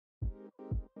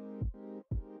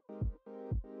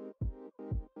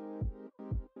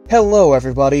Hello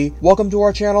everybody, welcome to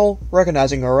our channel,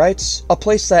 Recognizing Our Rights, a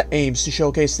place that aims to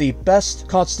showcase the best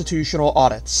constitutional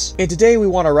audits. And today we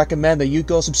want to recommend that you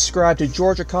go subscribe to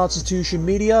Georgia Constitution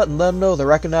Media and let them know the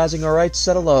Recognizing Our Rights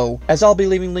said hello, as I'll be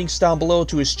leaving links down below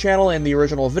to his channel and the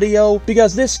original video,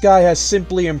 because this guy has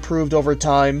simply improved over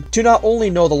time to not only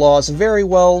know the laws very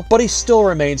well, but he still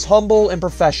remains humble and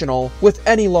professional with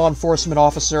any law enforcement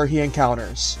officer he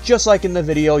encounters, just like in the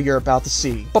video you're about to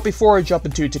see. But before I jump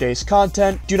into today's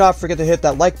content, do not forget to hit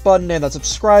that like button and that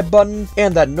subscribe button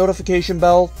and that notification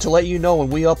bell to let you know when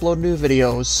we upload new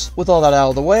videos. With all that out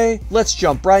of the way, let's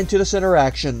jump right into this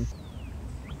interaction.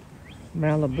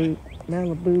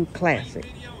 Malibu Classic.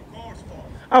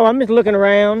 Oh, I'm just looking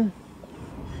around,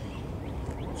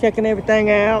 checking everything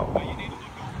out.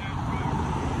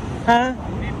 Huh?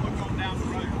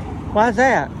 Why's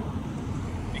that?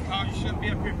 Because you shouldn't be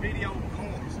up here videoing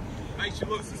cars. Makes you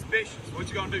look suspicious. What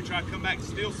you gonna do? Try to come back and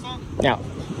steal something? No,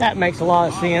 that makes a lot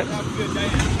of sense. Have a good day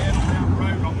and head down the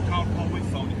road. I'm gonna call the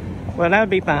police on you. Well, that would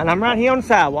be fine. I'm right here on the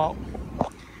sidewalk.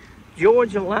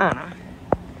 Georgia Lina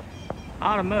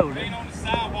Automotive. You ain't on the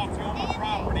sidewalk, you're on my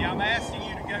property. I'm asking you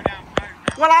to go down the road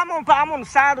now. Well, I'm on the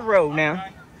side of the road now.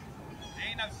 Okay? There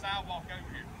ain't no sidewalk over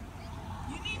here.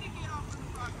 You need to get off the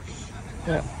property.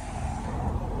 Yeah.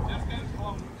 Just go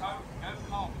along the coast. Go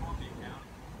call Columbia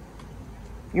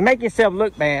County. You make yourself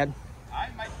look bad. I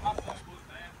ain't making myself look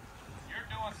bad. You're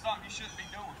doing something you shouldn't be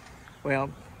doing. Well,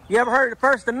 you ever heard of the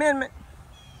First Amendment?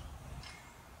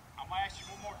 I'm gonna ask you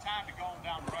one more time to go on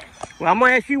down the road. Well, I'm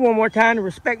going to ask you one more time to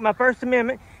respect my First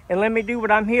Amendment and let me do what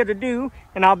I'm here to do,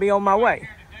 and I'll be on my way. I'm here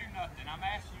to do nothing. I'm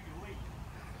asking you to leave.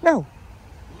 No,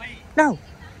 Leave. no.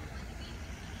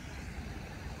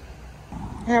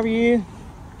 How are you?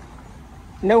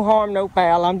 No harm, no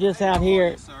foul. I'm just out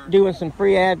here doing some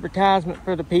free advertisement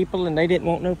for the people, and they didn't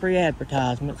want no free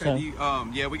advertisement. Okay, So, do you,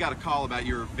 yeah, we got a call about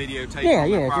your videotape Yeah, on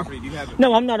yeah, their just- property. Do you have it?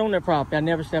 no, I'm not on their property. I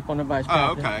never step on nobody's Oh,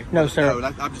 property. okay. No, sir. No,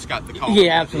 I've just got the call.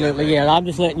 Yeah, absolutely. Yeah, I'm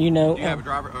just letting you know. Do you have a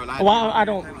driver or an ID? Well, I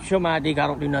don't show my ID. I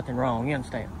don't do nothing wrong. You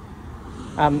understand?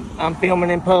 I'm filming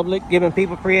in public, giving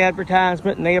people free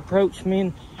advertisement, and they approach me.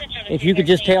 And if you could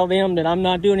just tell them that I'm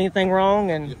not doing anything wrong,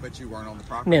 and But you weren't on the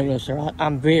property. no, sir,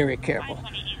 I'm very careful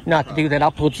not to do that.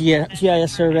 I'll pull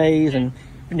GIS surveys, and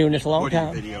been doing this a long What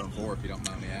are you time. videoing for, if you don't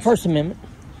mind me asking? First Amendment,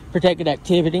 protected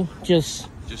activity, just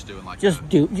Just doing like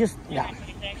yeah,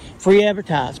 free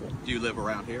advertisement. Do you live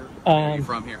around here? Are you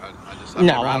from here? I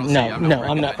No, don't see you.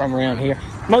 I'm not from around here.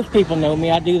 Most people know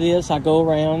me. I do this. I go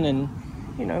around and,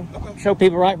 show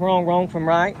people right from wrong, wrong from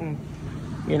right, and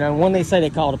when they say they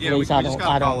call the Yeah, police, we I just don't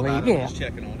got a call leave. about it. Yeah, Just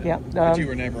checking on it. yeah. But you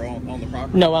were never on the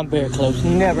property? No, I'm very close.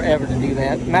 Never ever to do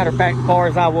that. Matter of fact, as far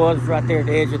as I was, right there at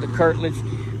the edge of the curtilage,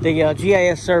 the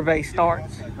GIS survey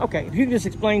starts. Okay, if you just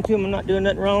explain to them I'm not doing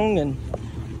nothing wrong, and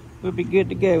we'll be good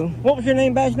to go. What was your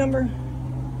name, badge number?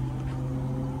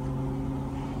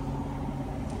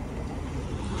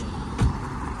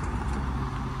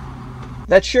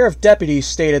 That sheriff deputy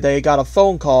stated that he got a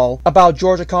phone call about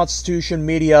Georgia Constitution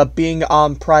Media being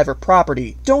on private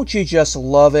property. Don't you just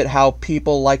love it how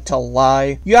people like to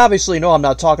lie? You obviously know I'm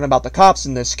not talking about the cops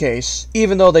in this case,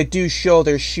 even though they do show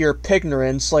their sheer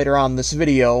ignorance later on in this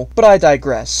video, but I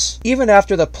digress. Even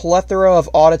after the plethora of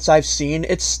audits I've seen,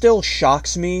 it still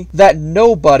shocks me that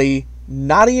nobody,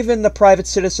 not even the private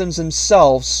citizens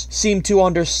themselves, seem to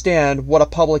understand what a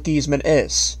public easement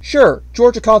is. Sure,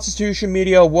 Georgia Constitution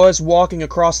Media was walking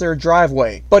across their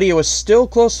driveway, but he was still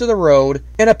close to the road,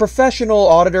 and a professional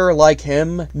auditor like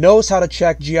him knows how to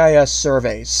check GIS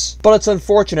surveys. But it's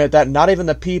unfortunate that not even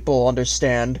the people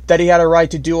understand that he had a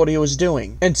right to do what he was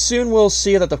doing, and soon we'll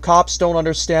see that the cops don't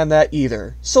understand that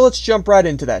either. So let's jump right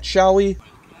into that, shall we?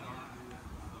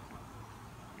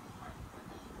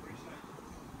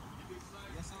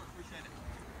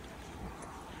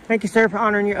 Thank you, sir, for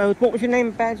honoring your oath. What was your name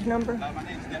and badge number? My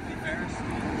name's Deputy Ferris.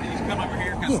 Can you come over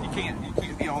here? Because you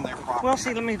can't be on their property. Well,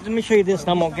 see, let me show you this, and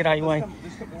I'm gonna get out of your way.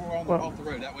 We're off the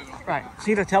road. That way we don't... Right.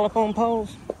 See the telephone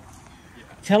poles?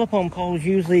 Telephone poles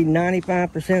usually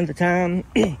 95% of the time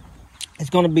it's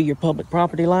going to be your public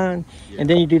property line. And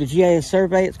then you do the GIS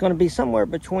survey. It's going to be somewhere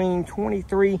between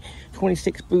 23,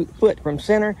 26 foot from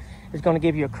center. It's going to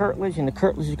give you a curtilage, and the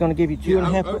curtilage is going to give you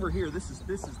 2.5 foot. Over here, this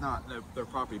is not their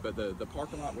property, but the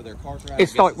parking lot where their cars are at.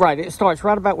 It starts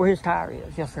right about where his tire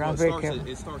is. Yes, sir. I'm very careful.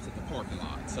 It starts at the parking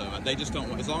lot, so they just don't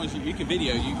want. As long as you can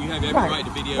video, you have every right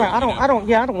to video. Right. I don't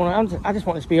want to. I just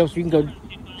want this video so you can go.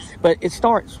 But it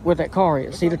starts where that car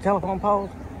is. See the telephone poles?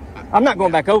 I'm not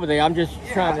going back over there. I'm just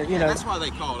trying to, That's why they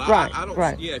called. Right, I don't,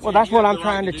 right. Yeah, well, that's what I'm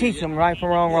trying to teach them, right from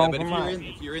wrong, wrong but from right.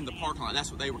 if you're in the parking lot,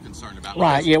 that's what they were concerned about.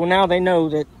 Right, yeah, well, now they know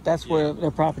that that's where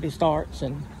their property starts.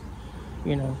 And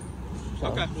you know. So,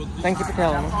 Okay. Well, thank you for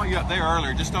telling me. I'll call you up there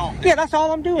earlier. Just don't. Yeah, that's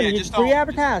all I'm doing. Yeah, It's just free don't.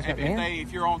 advertisement, If man.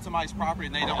 if you're on somebody's property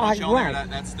and they don't want you on there,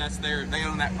 that's their. They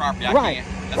own that property. I Right, can't.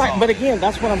 That's right. all. But again,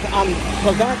 that's what I'm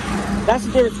because that's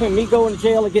the difference between me going to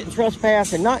jail and getting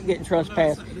trespassed and not getting No,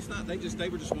 trespassed. it's not. They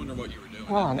were just wondering what you were doing.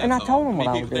 Right, That's and I all. told them what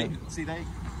I was people, doing. See, they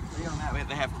own that.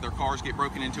 They have their cars get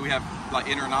broken into. We have like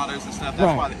internados and stuff.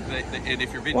 That's why. And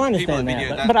if you're Well, I understand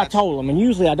that, but I told them, and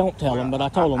usually I don't tell them, but I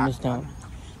told them this time.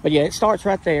 But yeah, it starts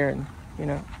right there, and you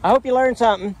know, I hope you learned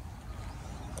something.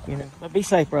 You know, but be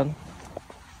safe, brother.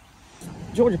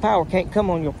 Georgia Power can't come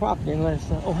on your property unless.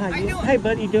 Oh, how you? Hey,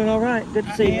 buddy, you doing all right? Good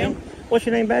to see you, man. What's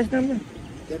your name, badge number?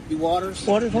 Deputy Waters.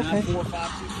 Waters, okay.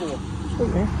 94524.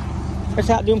 Sweet, man. Just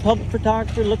out doing public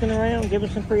photography, looking around, giving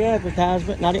some free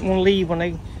advertisement, and I didn't want to leave when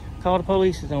they called the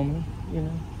police on me. You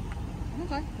know.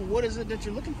 Okay. Well, what is it that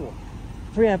you're looking for?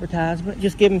 Free advertisement,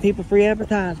 just giving people free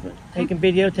advertisement, taking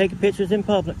video, taking pictures in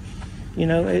public. You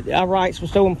know, our rights were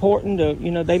so important.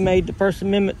 You know, they made the First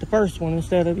Amendment the first one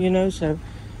instead of, you know, so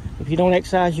if you don't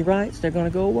exercise your rights, they're going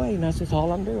to go away, and that's just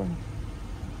all I'm doing.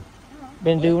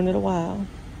 Been doing it a while.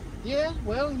 Yeah,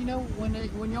 well, you know, when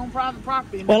you're on private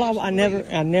property. Well, I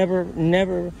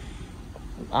never.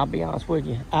 I'll be honest with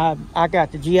you. I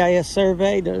got the GIS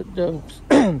survey.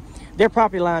 Their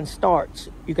property line starts.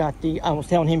 You got I was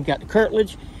telling him, you got the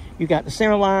curtilage, you got the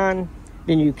center line,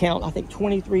 then you count, I think,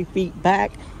 23 feet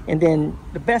back. And then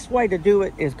the best way to do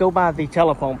it is go by the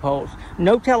telephone poles.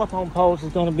 No telephone poles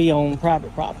is going to be on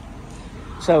private property.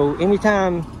 So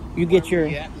anytime you get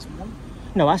your...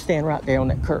 No, I stand right there on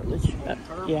that curtilage.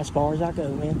 Yeah, as far as I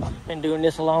go, man. Been doing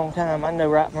this a long time. I know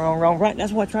right from wrong, wrong, right.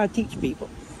 That's what I try to teach people.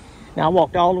 Now, I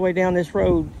walked all the way down this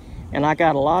road, and I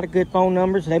got a lot of good phone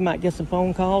numbers. They might get some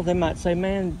phone calls. They might say,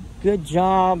 man, good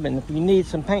job. And if you need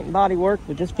some paint and body work,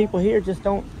 but just people here just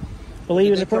don't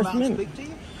believe in the First Amendment.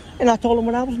 And I told them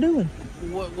what I was doing.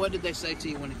 What did they say to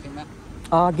you when it came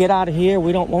out? Get out of here.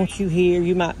 We don't want you here.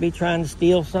 You might be trying to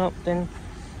steal something.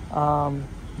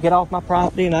 Get off my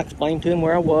property. And I explained to him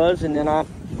where I was. And then I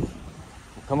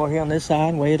come over here on this side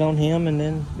and wait on him and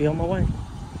then be on my way.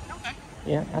 Okay.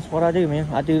 Yeah, that's what I do,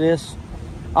 man. I do this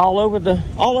all over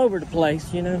the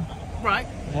place, you know. Right.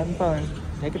 Having fun.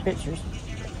 Taking pictures.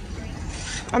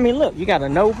 I mean, look, you got a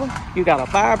Nova. You got a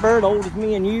Firebird old as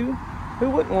me and you. Who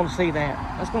wouldn't want to see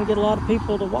that? That's going to get a lot of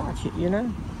people to watch it, you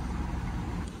know?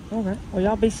 Okay. Well,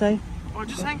 y'all be safe. Well,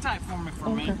 just hang tight for me for a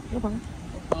minute. Okay.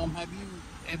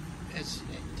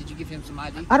 Did you give him some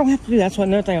ID? I don't have to do that. That's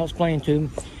another thing I was explaining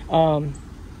to him.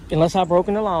 Unless I've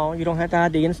broken the law, you don't have to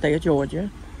ID in the state of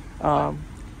Georgia. You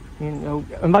know,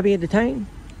 am I being detained?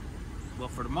 Well,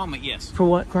 for the moment, yes. For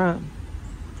what crime?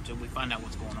 Until we find out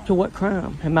what's going on. To what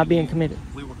crime am I being committed?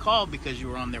 We were called because you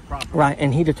were on their property. Right,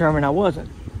 and he determined I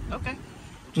wasn't. Okay.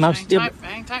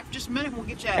 Hang tight for just a minute. We'll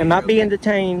get you out of here. Am I being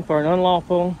detained for an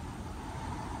unlawful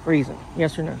reason?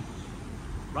 Yes or no?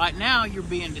 Right now, you're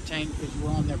being detained because you were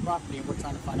on their property, and we're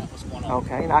trying to find out what's going on.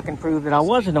 Okay, and I can prove that I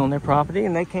wasn't on their property,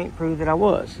 and they can't prove that I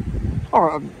was.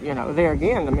 Or, you know, there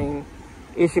again, I mean,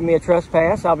 issue me a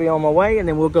trespass, I'll be on my way, and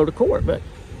then we'll go to court. But,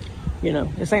 you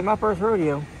know, this ain't my first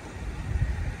rodeo.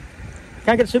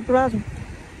 Can I get a supervisor?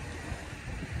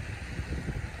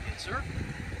 Yes, sir.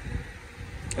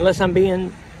 Unless I'm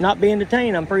not being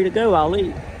detained, I'm free to go. I'll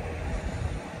leave.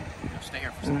 I'll stay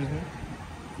here for a second.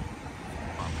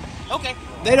 Okay.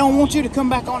 They don't want you to come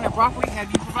back on their property. Have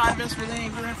you provided us with any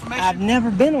of your information? I've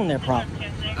never been on their property.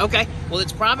 Okay. Well,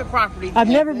 it's private property. I've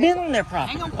never been on their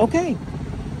property. Hang on. Okay.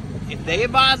 If they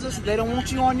advise us they don't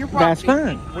want you on your property, That's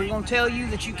fine. We're going to tell you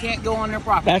that you can't go on their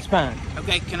property. That's fine.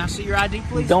 Okay. Can I see your ID,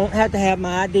 please? You don't have to have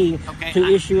my ID to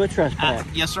issue a trespass.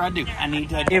 Yes, sir, I do. I need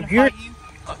to If identify you're you.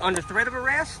 under threat of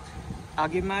arrest, I'll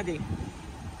give my ID.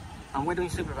 I'm waiting on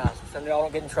your supervisor, so y'all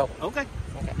don't get in trouble. Okay.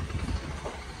 Okay.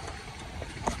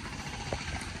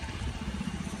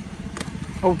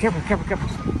 Oh, careful.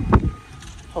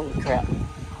 Holy crap.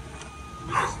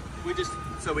 We just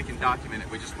so we can document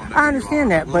it. We just want to. I understand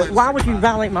that, but why would you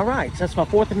violate my rights? That's my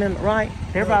Fourth Amendment right.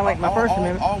 They're violating my First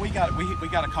Amendment. All we got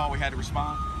a call. We had to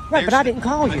respond. Right, but I didn't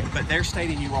call you. But they're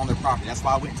stating you were on their property. That's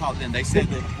why I went and talked to them. They said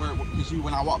that because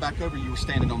when I walked back over, you were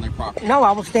standing on their property. No,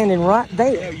 I was standing right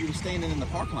there. Yeah, you were standing in the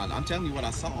parking lot. I'm telling you what I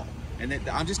saw. And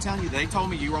I'm just telling you, they told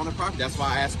me you were on their property. That's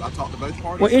why I talked to both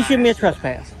parties. Well, issue me a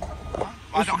trespass. Well,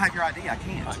 I don't have your ID. I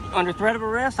can't. Under threat of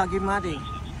arrest, I'll give my ID.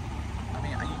 I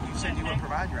mean, you said you would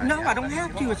provide your ID. No, I don't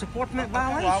have to. It's a Fourth Amendment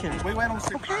violation. Well, we went on the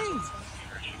supervisor. Okay.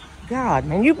 God,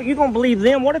 man, you gonna believe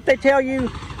them? What if they tell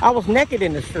you I was naked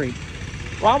in the street?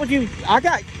 Why would you? I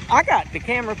got the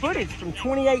camera footage from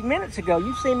 28 minutes ago.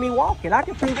 You've seen me walking. I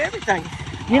can prove everything.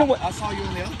 You know what? I saw you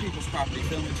on the other people's property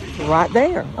filming too. Right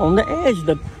there on the edge.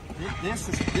 This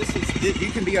is.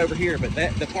 You can be over here, but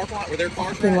the parking lot where their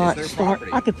cars Parking lot is their start.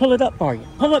 property. I could pull it up for you.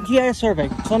 Pull up GIS survey,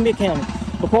 Columbia County.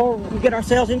 Before we get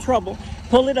ourselves in trouble,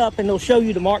 pull it up and it'll show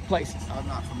you the marked places. I'm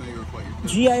not familiar with what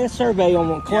you're doing. GIS survey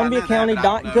on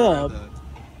columbiacounty.gov.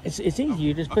 It's easy.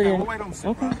 You just put Okay, in. we'll wait on the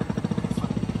Okay. supervisor.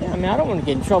 Yeah, I mean, I don't want to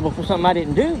get in trouble for something I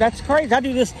didn't do. That's crazy. I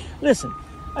do this. Listen,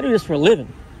 I do this for a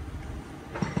living.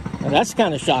 Now, that's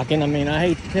kind of shocking. I mean, I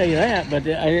hate to tell you that, but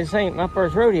this ain't my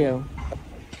first rodeo.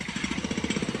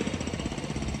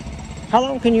 How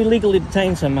long can you legally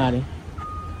detain somebody?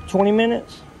 20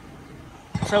 minutes?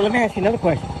 So let me ask you another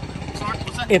question. Sorry,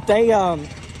 what's that? If they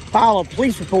file a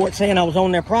police report saying I was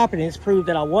on their property and it's proved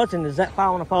that I wasn't, is that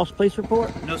filing a false police report?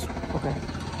 No, sir. Okay.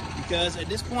 Because at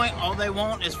this point, all they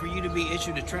want is for you to be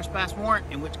issued a trespass warrant,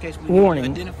 in which case we Warning.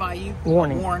 need to identify you.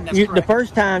 Warning. That's The correct.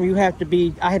 first time I had to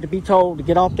be told to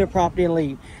get off their property and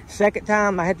leave. Second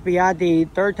time I had to be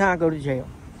ID'd. Third time go to jail.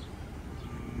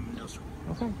 No, sir.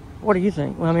 Okay. What do you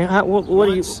think? Well, I mean,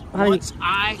 Once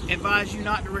I advise you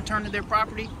not to return to their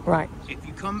property, right. if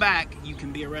you come back, you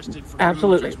can be arrested for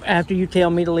Absolutely. criminal trespass. After you tell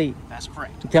me to leave. That's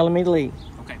correct. You're telling me to leave.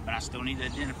 Okay, but I still need to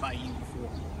identify you before.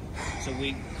 So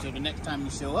the next time you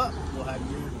show up, we'll have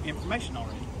your information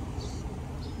already.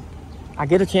 I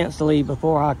get a chance to leave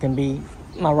before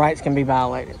my rights can be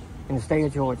violated in the state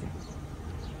of Georgia.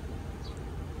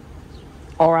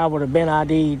 Or I would have been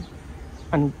ID'd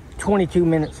 22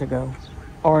 minutes ago,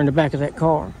 or in the back of that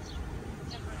car.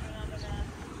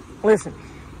 Listen,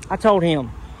 I told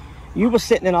him, you were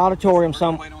sitting in an auditorium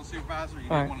Wait on supervisor. You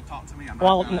All didn't right. want to talk to me. I'm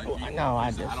Well, not gonna- no, I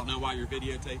I just... don't know why you're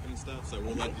videotaping and stuff, so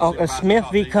we'll let the Oh, supervisor Smith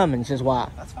talk v. to you. Cummins is why.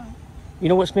 That's fine. You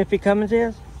know what Smith v. Cummins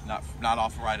is? Not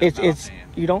off right It's offhand.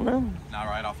 you don't know? Not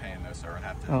right offhand, no, sir. I'd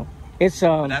have to. Oh, it's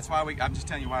But that's why I'm just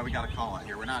telling you why we got a call out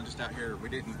here. We're not just out here. We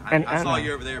didn't. I saw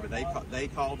you over there, but they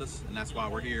called us, and that's why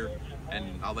we're here.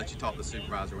 And I'll let you talk to the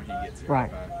supervisor when he gets here.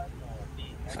 Right. Okay?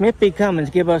 Smith v. Cummins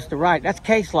give us the right. That's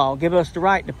case law. Give us the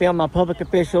right to film our public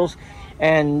officials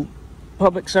and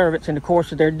public servants in the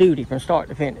course of their duty from start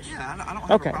to finish. Yeah, I don't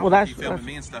have Okay, a problem well, that's- with you filming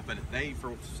me and stuff, but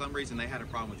for some reason, they had a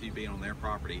problem with you being on their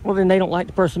property. Well, then they don't like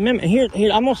the First Amendment. Here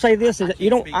I'm gonna say this: is that you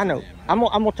don't. speak I for know. them. I'm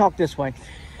gonna talk this way.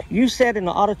 You sat in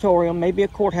the auditorium, maybe a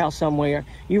courthouse somewhere.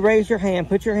 You raised your hand,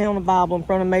 put your hand on the Bible in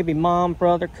front of maybe mom,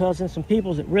 brother, cousin, some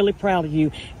people that really proud of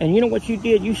you. And you know what you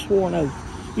did? You swore an oath.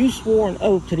 You swore an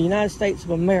oath to the United States of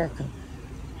America.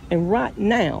 And right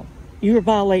now, you're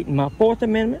violating my Fourth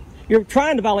Amendment. You're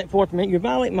trying to violate Fourth Amendment. You're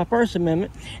violating my First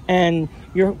Amendment, and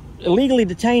you're illegally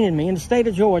detaining me in the state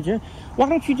of Georgia. Why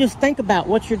don't you just think about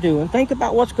what you're doing? Think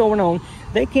about what's going on.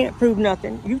 They can't prove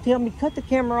nothing. You tell me, cut the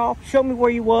camera off, show me where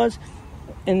you was,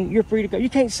 and you're free to go. You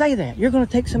can't say that. You're going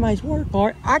to take somebody's word for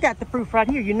it. I got the proof right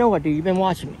here. You know I do. You've been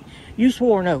watching me. You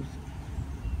swore an oath.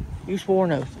 You swore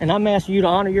an oath. And I'm asking you to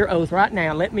honor your oath right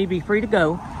now. Let me be free to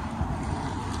go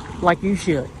like you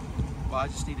should. Well, I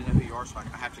just need to know who you are, so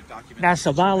I have to document. That's the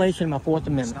a situation. violation of my Fourth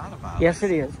Amendment. It's not a violation. Yes,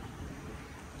 it is.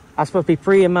 I'm supposed to be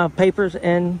free in my papers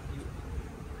and...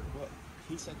 Well,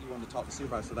 he said you wanted to talk to the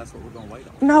supervisor, so that's what we're going to wait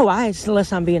on. No,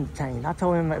 unless I'm being detained. I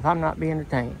told him if I'm not being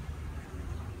detained.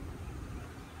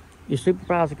 Your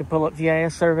supervisor can pull up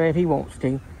GIS survey if he wants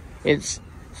to. It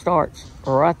starts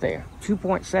right there,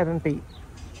 2.7 feet.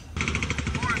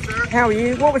 Morning, sir. How are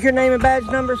you? What was your name and badge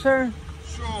number, sir?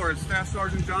 Sure, it's Staff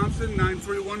Sergeant Johnson,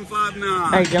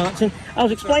 93159. Hey, Johnson. I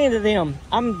was explaining to them,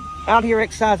 I'm out here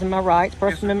exercising my rights,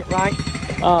 First Amendment right.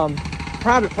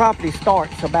 Private property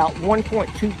starts about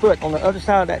 1.2 foot on the other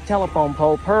side of that telephone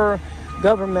pole per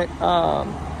government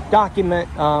document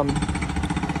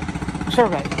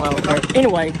survey. Well,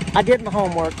 anyway, I did my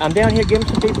homework. I'm down here giving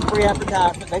some people free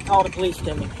advertisement. They called the police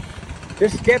to me.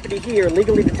 This deputy here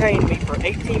legally detained me for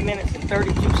 18 minutes and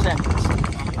 32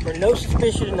 seconds for no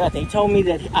suspicion of nothing. He told me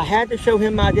that I had to show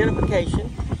him my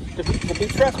identification to be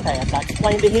trespassed. I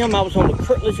explained to him I was on the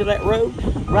curtilage of that road.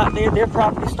 Right there, their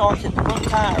property starts at the front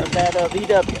tire of that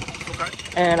VW.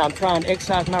 Okay. And I'm trying to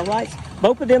exercise my rights.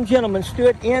 Both of them gentlemen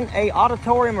stood in a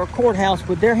auditorium or courthouse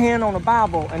with their hand on a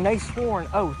Bible, and they swore an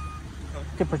oath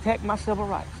to protect my civil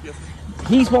rights. Yes, sir.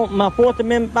 He's wanting my Fourth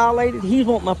Amendment violated. He's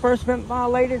wanting my First Amendment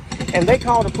violated. And they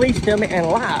called the police to me and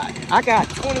lied. I got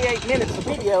 28 minutes of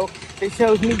video that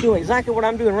shows me doing exactly what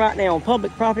I'm doing right now on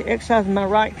public property, exercising my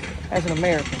right as an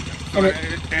American. So at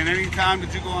any time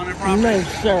did you go on their property? No,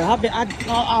 sir.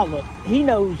 I'll look. He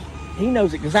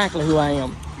knows exactly who I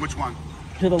am. Which one?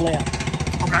 To the left.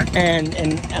 Okay. And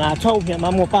I told him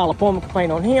I'm gonna file a formal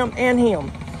complaint on him and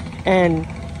him. And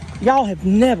y'all have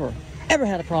never, ever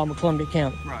had a problem with Columbia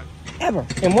County. Right. Ever.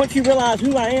 And once you realize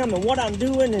who I am and what I'm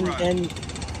doing, and, Right.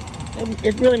 and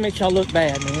it really makes y'all look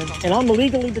bad, man. And I'm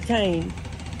illegally detained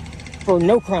for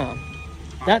no crime.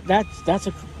 That's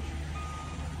a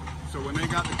So when they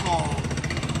got the call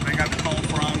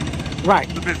from right.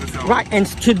 the business owner. Right, and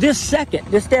to this second,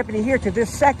 this deputy here to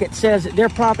this second says that their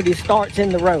property starts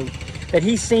in the road. That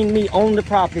he's seen me own the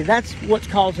property. That's what's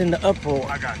causing the uproar.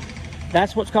 I got you.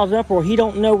 That's what's causing the uproar. He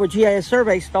don't know where GIS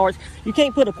survey starts. You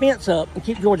can't put a fence up and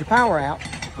keep Georgia Power out.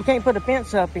 You can't put a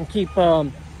fence up and keep,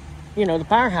 you know, the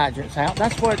fire hydrants out.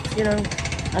 That's what, you know,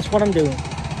 that's what I'm doing.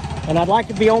 And I'd like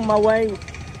to be on my way,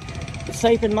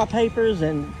 safe in my papers,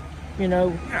 and, you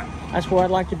know, that's where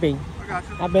I'd like to be. I got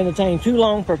you. I've been detained too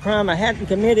long for a crime I hadn't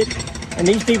committed, and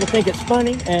these people think it's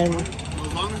funny, and... Well,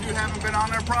 as long as you haven't been on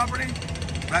their property,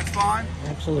 that's fine.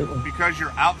 Absolutely. Because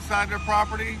you're outside their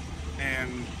property,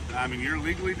 and, I mean, you're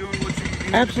legally doing what you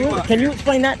need Absolutely. to do. Can you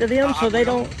explain that to them so they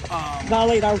don't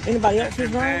violate anybody else's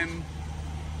and rights? then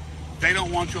they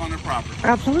don't want you on their property.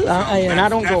 Absolutely. And I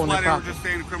don't go on their property. That's why they were just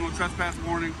saying a criminal trespass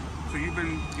warning. So you've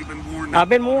been warned. I've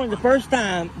been warned the first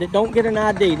time that don't get an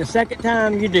ID. The second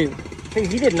time you do. See,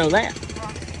 he didn't know that.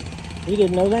 He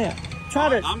didn't know that. Try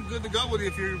to. I'm good to go with you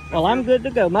if you're. Well, I'm good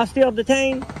to go. Am I still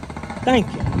detained?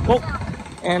 Thank you. Well,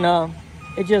 and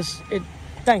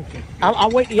thank you. I'll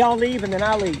wait till y'all leave and then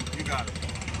I'll leave. You got it.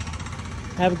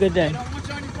 Have a good day. They don't want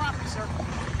you on your property, sir.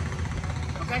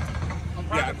 Okay? On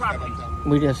private property.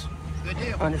 We just Good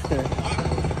deal. understood.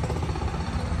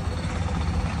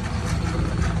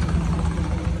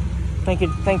 Thank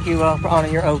you for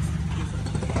honoring your oath.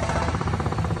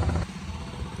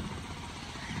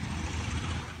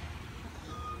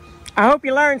 I hope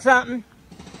you learned something.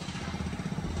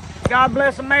 God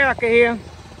bless America here.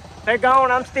 They're gone,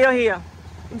 I'm still here.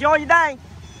 Enjoy your day.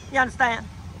 You understand?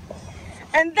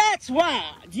 And that's why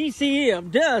GCM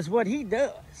does what he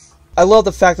does. I love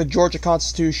the fact that Georgia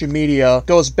Constitution Media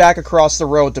goes back across the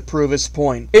road to prove his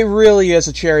point. It really is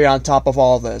a cherry on top of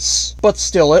all this. But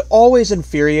still, it always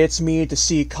infuriates me to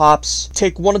see cops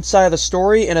take one side of the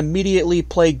story and immediately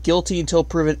play guilty until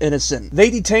proven innocent. They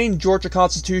detained Georgia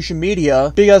Constitution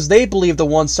Media because they believe the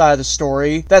one side of the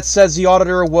story that says the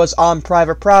auditor was on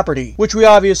private property, which we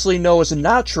obviously know is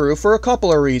not true for a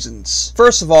couple of reasons.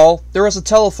 First of all, there was a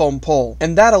telephone pole,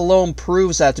 and that alone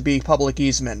proves that to be public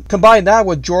easement. Combine that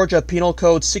with Georgia Penal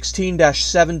Code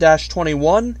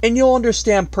 16-7-21, and you'll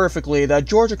understand perfectly that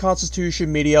Georgia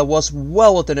Constitution Media was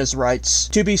well within his rights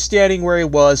to be standing where he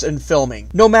was and filming,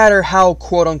 no matter how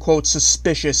quote-unquote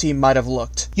suspicious he might have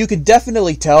looked. You could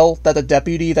definitely tell that the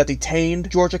deputy that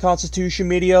detained Georgia Constitution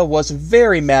Media was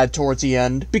very mad towards the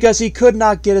end because he could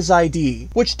not get his ID,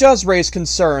 which does raise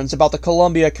concerns about the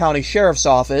Columbia County Sheriff's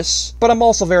Office, but I'm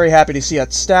also very happy to see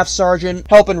that staff sergeant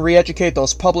helping re-educate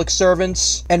those public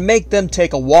servants and make them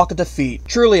take a walk of defeat.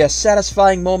 Truly a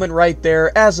satisfying moment right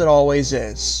there, as it always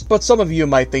is. But some of you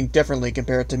might think differently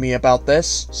compared to me about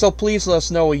this, so please let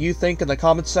us know what you think in the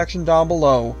comments section down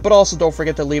below. But also don't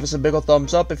forget to leave us a big ol'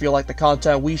 thumbs up if you like the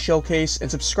content we showcase,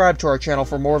 and subscribe to our channel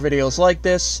for more videos like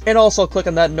this, and also click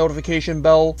on that notification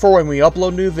bell for when we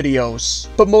upload new videos.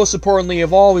 But most importantly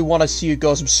of all, we want to see you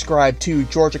go subscribe to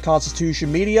Georgia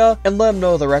Constitution Media, and let them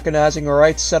know the recognizing our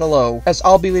rights said hello, as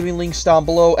I'll be leaving links down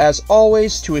below as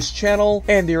always to his channel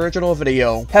and the original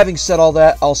video. Having said all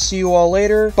that, I'll see you all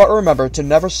later, but remember to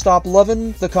never stop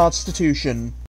loving the Constitution.